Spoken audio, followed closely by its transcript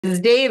This is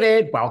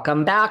David.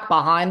 Welcome back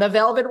behind the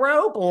velvet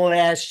rope.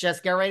 Let's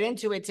just get right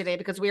into it today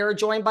because we are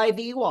joined by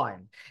the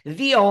one,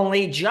 the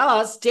only,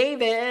 just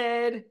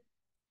David.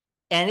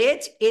 And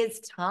it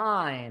is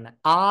time.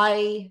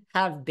 I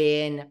have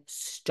been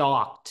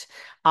stalked.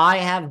 I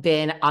have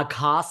been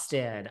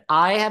accosted.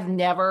 I have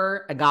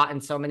never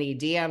gotten so many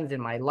DMs in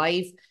my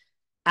life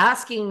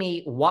asking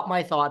me what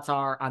my thoughts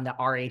are on the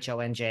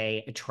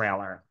RHONJ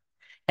trailer.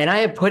 And I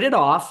have put it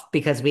off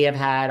because we have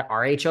had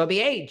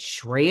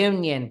RHOBH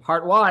reunion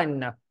part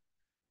one,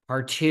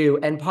 part two,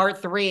 and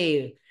part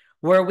three,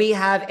 where we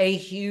have a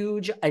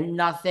huge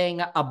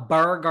a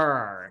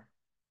burger.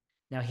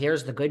 Now,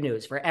 here's the good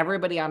news for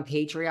everybody on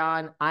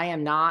Patreon. I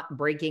am not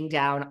breaking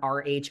down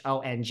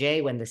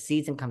RHONJ when the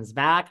season comes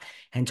back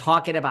and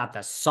talking about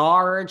the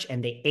Sarge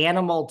and the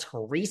animal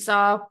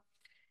Teresa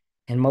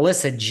and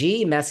Melissa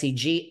G, Messy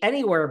G,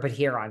 anywhere but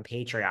here on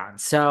Patreon.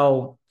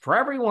 So for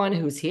everyone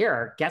who's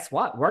here, guess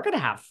what? We're going to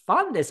have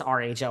fun this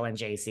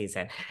RHONJ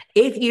season.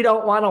 If you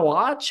don't want to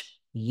watch,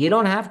 you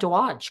don't have to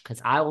watch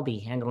because I will be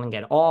handling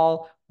it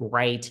all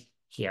right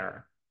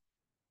here.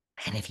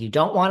 And if you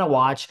don't want to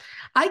watch,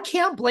 I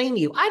can't blame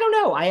you. I don't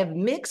know. I have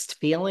mixed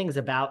feelings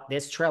about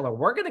this trailer.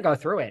 We're going to go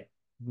through it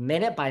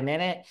minute by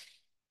minute.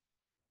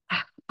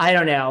 I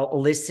don't know.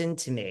 Listen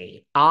to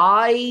me.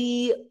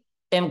 I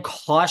am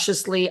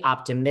cautiously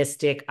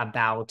optimistic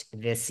about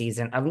this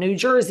season of New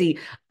Jersey.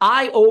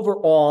 I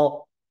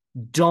overall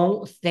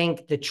don't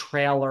think the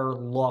trailer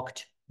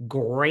looked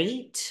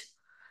great,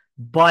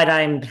 but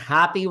I'm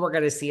happy we're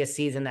going to see a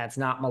season that's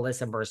not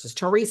Melissa versus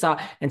Teresa.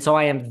 And so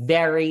I am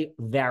very,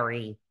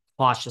 very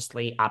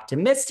cautiously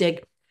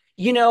optimistic.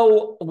 You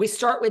know, we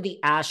start with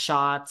the ass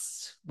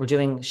shots. We're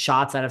doing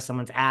shots out of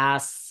someone's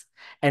ass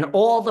and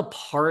all the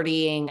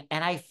partying.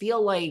 And I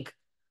feel like,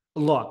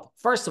 look,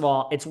 first of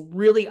all, it's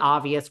really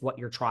obvious what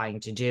you're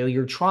trying to do.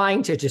 You're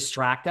trying to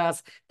distract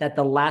us that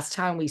the last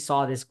time we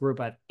saw this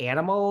group of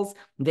animals,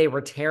 they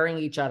were tearing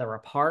each other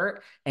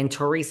apart. And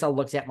Teresa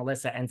looked at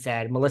Melissa and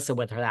said, Melissa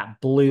with her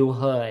that blue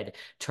hood,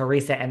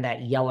 Teresa in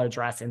that yellow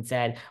dress, and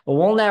said, well,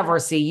 we'll never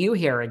see you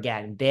here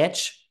again,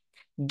 bitch.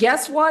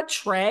 Guess what,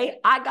 Tre?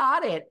 I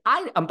got it.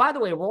 And by the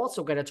way, we're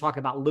also going to talk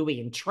about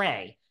Louis and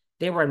Tre.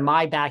 They were in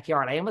my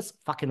backyard. I almost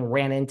fucking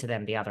ran into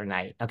them the other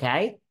night.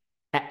 Okay.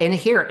 In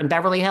here in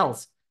Beverly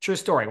Hills. True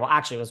story. Well,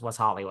 actually, it was West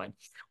Hollywood.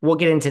 We'll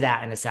get into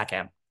that in a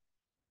second.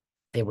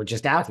 They were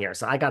just out here.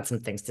 So I got some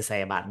things to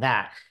say about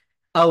that.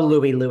 Oh,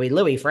 Louis, Louis,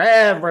 Louis. For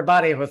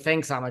everybody who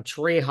thinks I'm a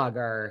tree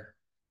hugger,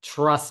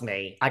 trust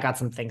me, I got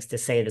some things to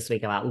say this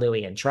week about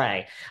Louis and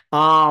Tre.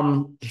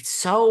 It's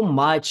so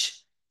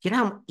much, you know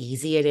how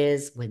easy it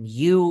is when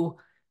you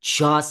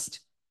just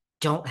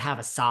don't have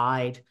a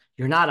side.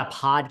 You're not a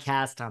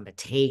podcast on the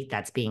take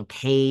that's being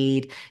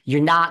paid.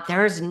 You're not,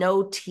 there's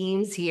no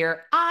teams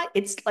here.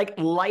 It's like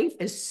life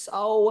is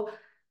so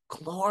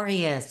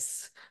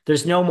glorious.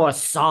 There's no more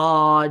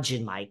Sarge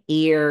in my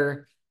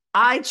ear.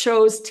 I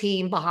chose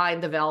team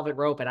behind the velvet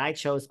rope and I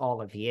chose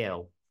all of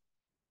you.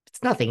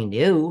 It's nothing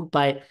new,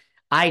 but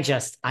I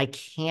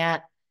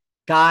can't,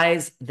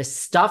 guys, the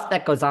stuff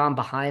that goes on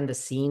behind the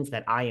scenes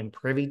that I am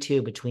privy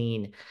to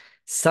between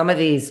some of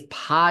these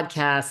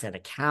podcasts and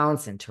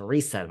accounts and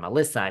Teresa and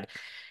Melissa,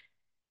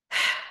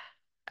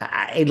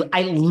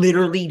 I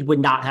literally would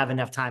not have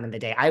enough time in the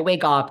day. I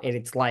wake up and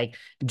it's like,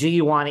 do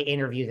you want to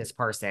interview this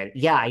person?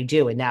 Yeah, I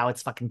do. And now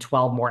it's fucking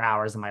 12 more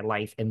hours of my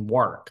life and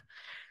work.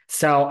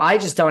 So I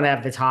just don't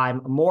have the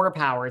time. More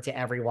power to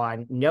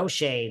everyone. No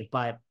shade,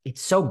 but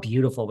it's so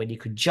beautiful when you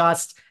could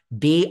just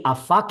be a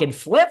fucking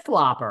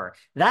flip-flopper.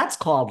 That's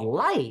called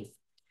life.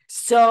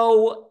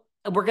 So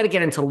we're going to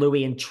get into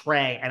Louis and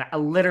Tre. And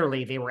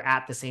literally, they were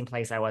at the same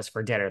place I was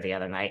for dinner the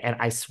other night. And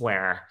I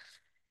swear,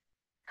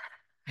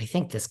 I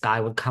think this guy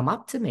would come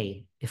up to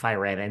me if I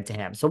ran into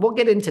him. So we'll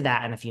get into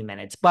that in a few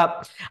minutes.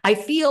 But I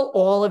feel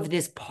all of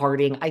this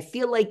parting, I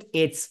feel like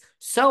it's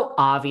so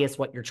obvious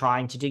what you're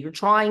trying to do. You're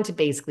trying to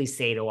basically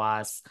say to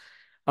us,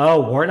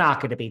 oh, we're not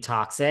going to be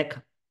toxic.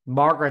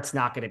 Margaret's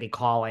not going to be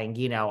calling,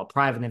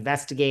 private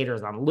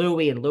investigators on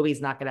Louis, and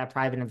Louis's not going to have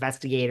private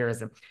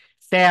investigators, and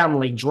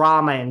family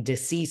drama and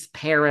deceased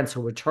parents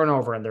who would turn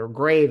over in their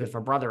grave if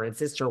a brother and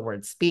sister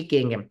weren't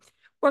speaking. And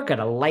we're going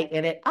to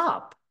lighten it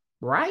up,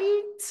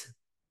 right?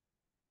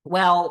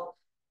 Well,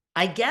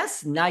 I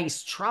guess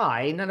nice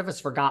try. None of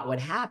us forgot what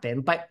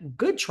happened, but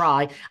good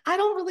try.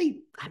 I'm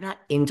not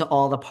into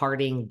all the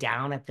partying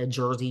down at the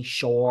Jersey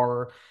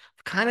Shore.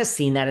 I've kind of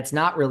seen that. It's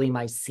not really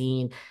my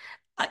scene.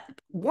 Uh,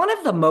 One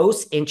of the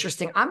most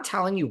interesting, I'm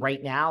telling you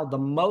right now,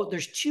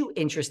 there's two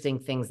interesting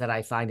things that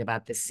I find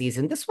about this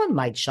season. This one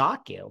might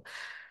shock you.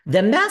 The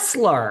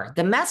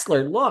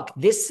Messler, look,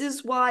 this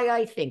is why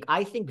I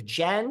think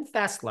Jen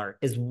Fessler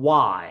is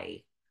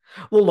why.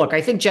 Well, look,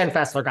 I think Jen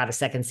Fessler got a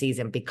second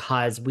season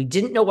because we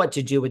didn't know what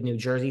to do with New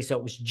Jersey, so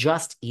it was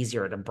just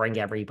easier to bring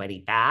everybody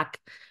back.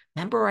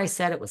 Remember I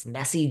said it was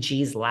Messy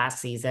G's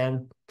last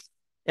season?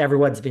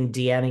 Everyone's been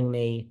DMing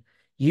me.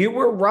 You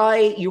were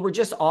right. You were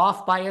just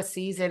off by a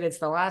season. It's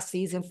the last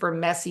season for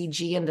Messy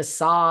G and the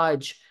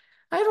Sarge.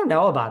 I don't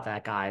know about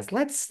that, guys.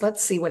 Let's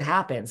see what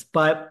happens.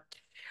 But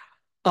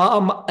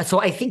So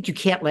I think you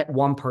can't let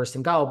one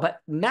person go,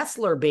 but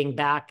Messler being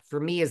back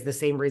for me is the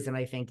same reason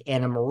I think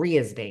Anna Marie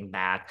is being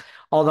back.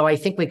 Although I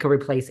think we could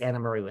replace Anna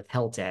Marie with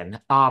Hilton.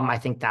 I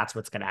think that's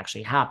what's going to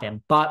actually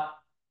happen. But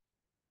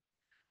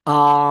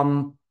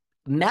um,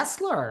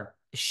 Messler,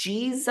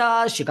 she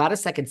got a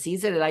second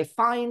season, and I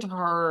find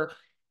her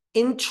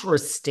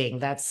interesting.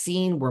 That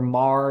scene where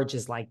Marge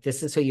is like,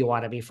 "This is who you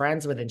want to be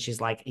friends with," and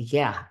she's like,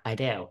 "Yeah, I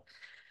do."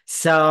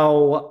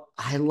 So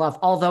I love,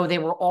 although they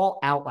were all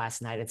out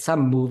last night at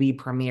some movie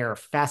premiere,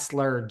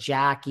 Fessler,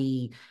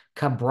 Jackie,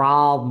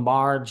 Cabral,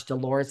 Marge,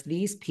 Dolores,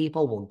 these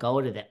people will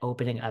go to the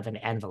opening of an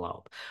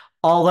envelope.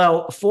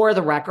 Although, for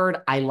the record,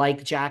 I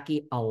like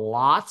Jackie a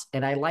lot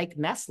and I like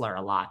Messler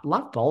a lot.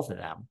 Love both of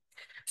them.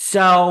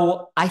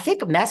 So I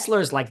think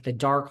Messler is like the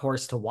dark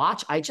horse to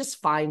watch. I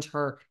just find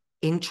her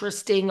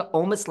interesting,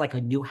 almost like a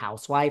new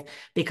housewife,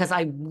 because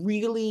I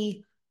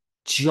really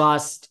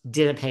just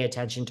didn't pay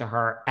attention to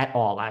her at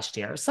all last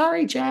year.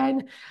 Sorry,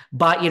 Jen.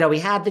 But we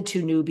had the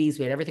two newbies,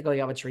 we had everything going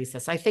on with Teresa.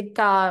 So I think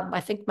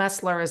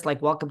Messler is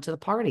like welcome to the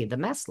party. The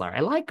Messler. I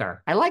like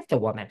her. I like the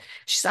woman.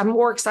 I'm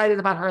more excited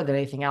about her than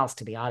anything else,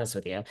 to be honest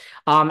with you.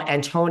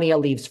 Antonia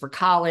leaves for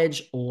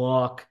college.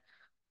 Look,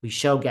 we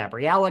show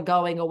Gabriella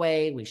going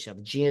away. We show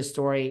Gina's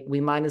story.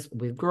 We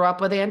grew up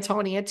with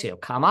Antonia too.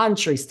 Come on,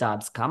 tree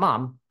stubs. Come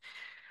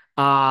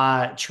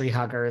on. Tree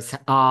huggers.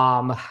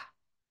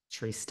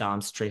 Tree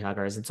stumps, tree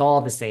huggers. It's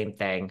all the same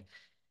thing.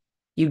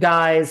 You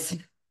guys,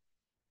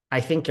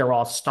 I think you're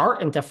all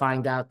starting to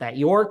find out that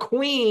your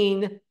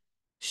queen,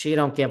 she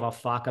don't give a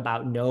fuck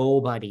about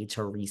nobody,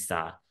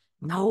 Teresa.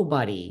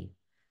 Nobody.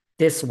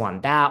 This one,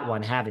 that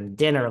one, having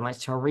dinner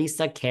unless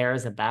Teresa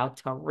cares about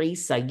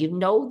Teresa. You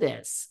know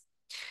this.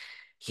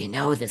 You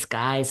know this,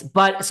 guys.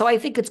 But so I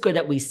think it's good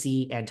that we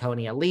see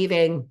Antonia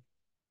leaving.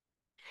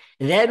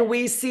 Then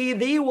we see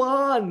the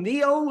one,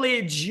 the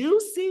only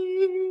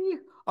Juicy.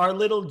 Our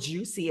little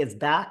Juicy is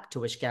back to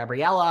wish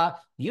Gabriella,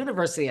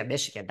 University of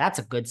Michigan. That's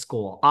a good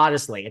school.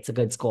 Honestly, it's a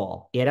good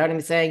school. You know what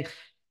I'm saying?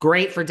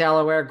 Great for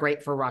Delaware,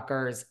 great for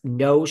Rutgers.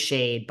 No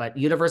shade, but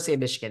University of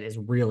Michigan is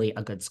really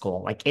a good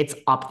school. Like it's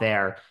up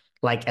there,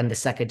 like in the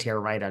second tier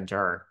right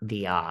under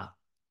the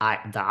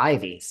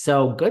Ivy.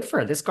 So good for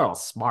her. This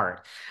girl's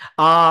smart.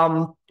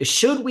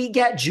 Should we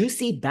get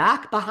Juicy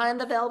back behind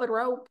the velvet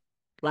rope?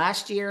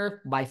 Last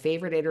year, my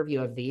favorite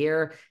interview of the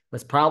year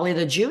was probably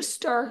the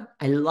Juicer.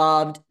 I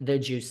loved the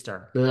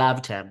Juicer.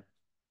 Loved him.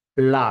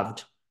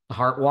 Loved. The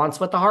heart wants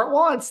what the heart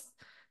wants.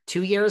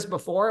 2 years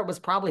before, it was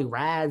probably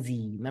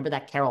Razzie. Remember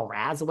that Carol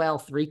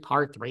Raswell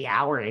 3-part,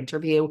 3-hour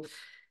interview?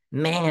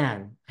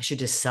 Man, I should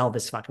just sell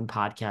this fucking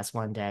podcast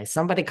one day.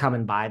 Somebody come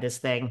and buy this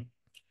thing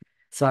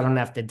so I don't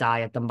have to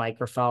die at the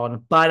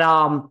microphone. But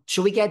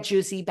should we get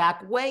Juicy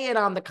back? Weigh in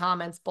on the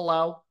comments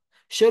below.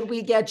 Should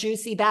we get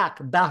Juicy back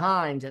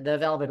behind the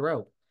velvet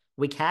rope?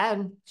 We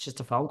can. It's just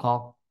a phone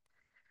call.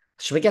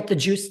 Should we get the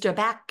Juicer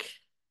back?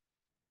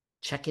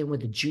 Check in with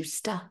the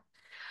Juicer.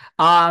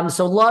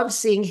 So love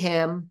seeing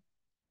him.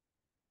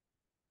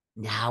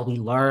 Now we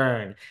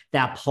learn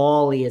that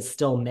Paulie is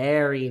still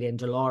married, and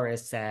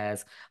Dolores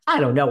says, I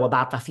don't know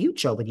about the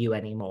future with you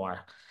anymore.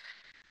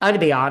 To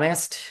be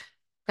honest,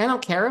 I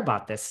don't care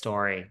about this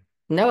story.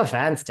 No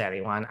offense to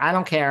anyone. I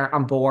don't care.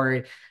 I'm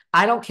bored.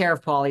 I don't care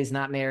if Paulie's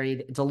not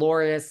married.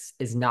 Dolores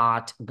is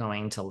not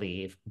going to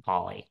leave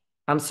Paulie.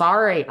 I'm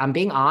sorry. I'm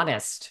being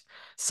honest.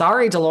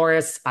 Sorry,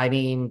 Dolores. I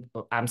mean,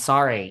 I'm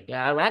sorry.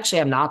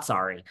 Actually, I'm not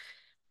sorry.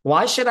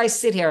 Why should I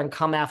sit here and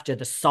come after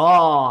the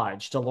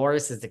Sarge?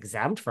 Dolores is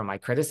exempt from my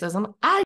criticism. I